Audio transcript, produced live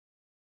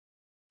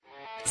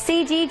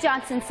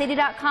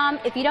CGJohnsonCity.com.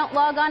 If you don't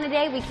log on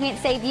today, we can't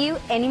save you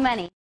any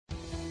money.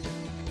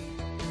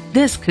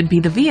 This could be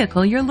the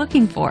vehicle you're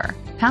looking for.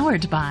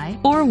 Powered by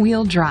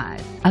four-wheel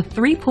drive, a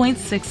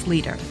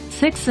 3.6-liter,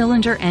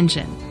 6-cylinder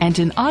engine, and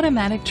an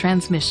automatic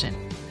transmission.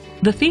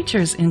 The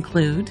features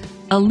include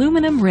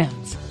aluminum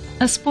rims,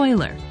 a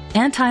spoiler,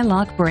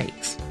 anti-lock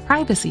brakes,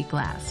 privacy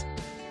glass.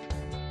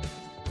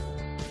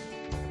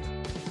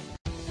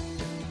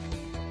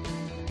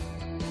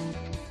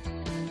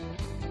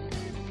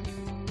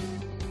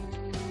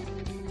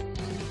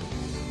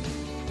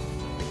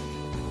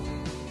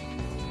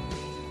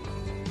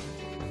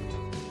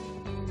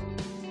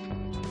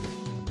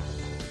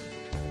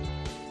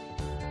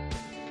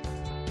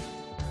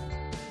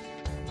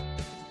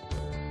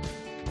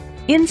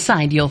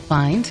 Inside you'll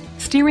find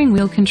steering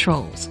wheel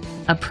controls,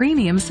 a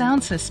premium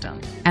sound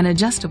system, an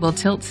adjustable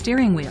tilt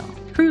steering wheel,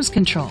 cruise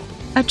control,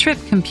 a trip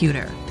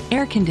computer,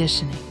 air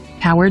conditioning,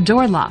 power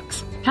door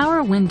locks,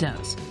 power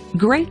windows.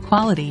 Great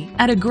quality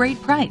at a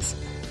great price.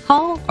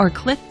 Call or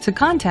click to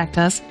contact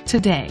us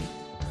today.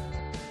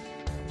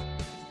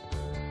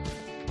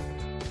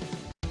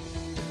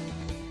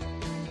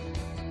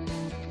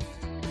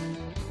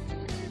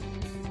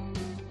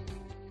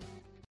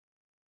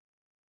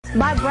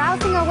 By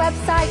browsing our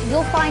website,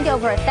 you'll find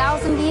over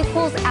 1,000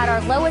 vehicles at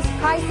our lowest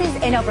prices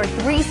in over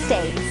 3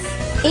 states.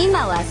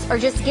 Email us or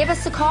just give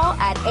us a call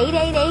at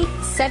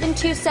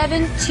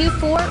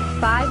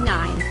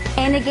 888-727-2459.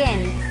 And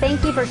again,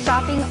 thank you for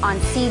shopping on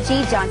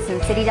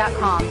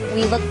CGJohnsonCity.com.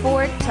 We look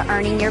forward to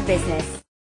earning your business.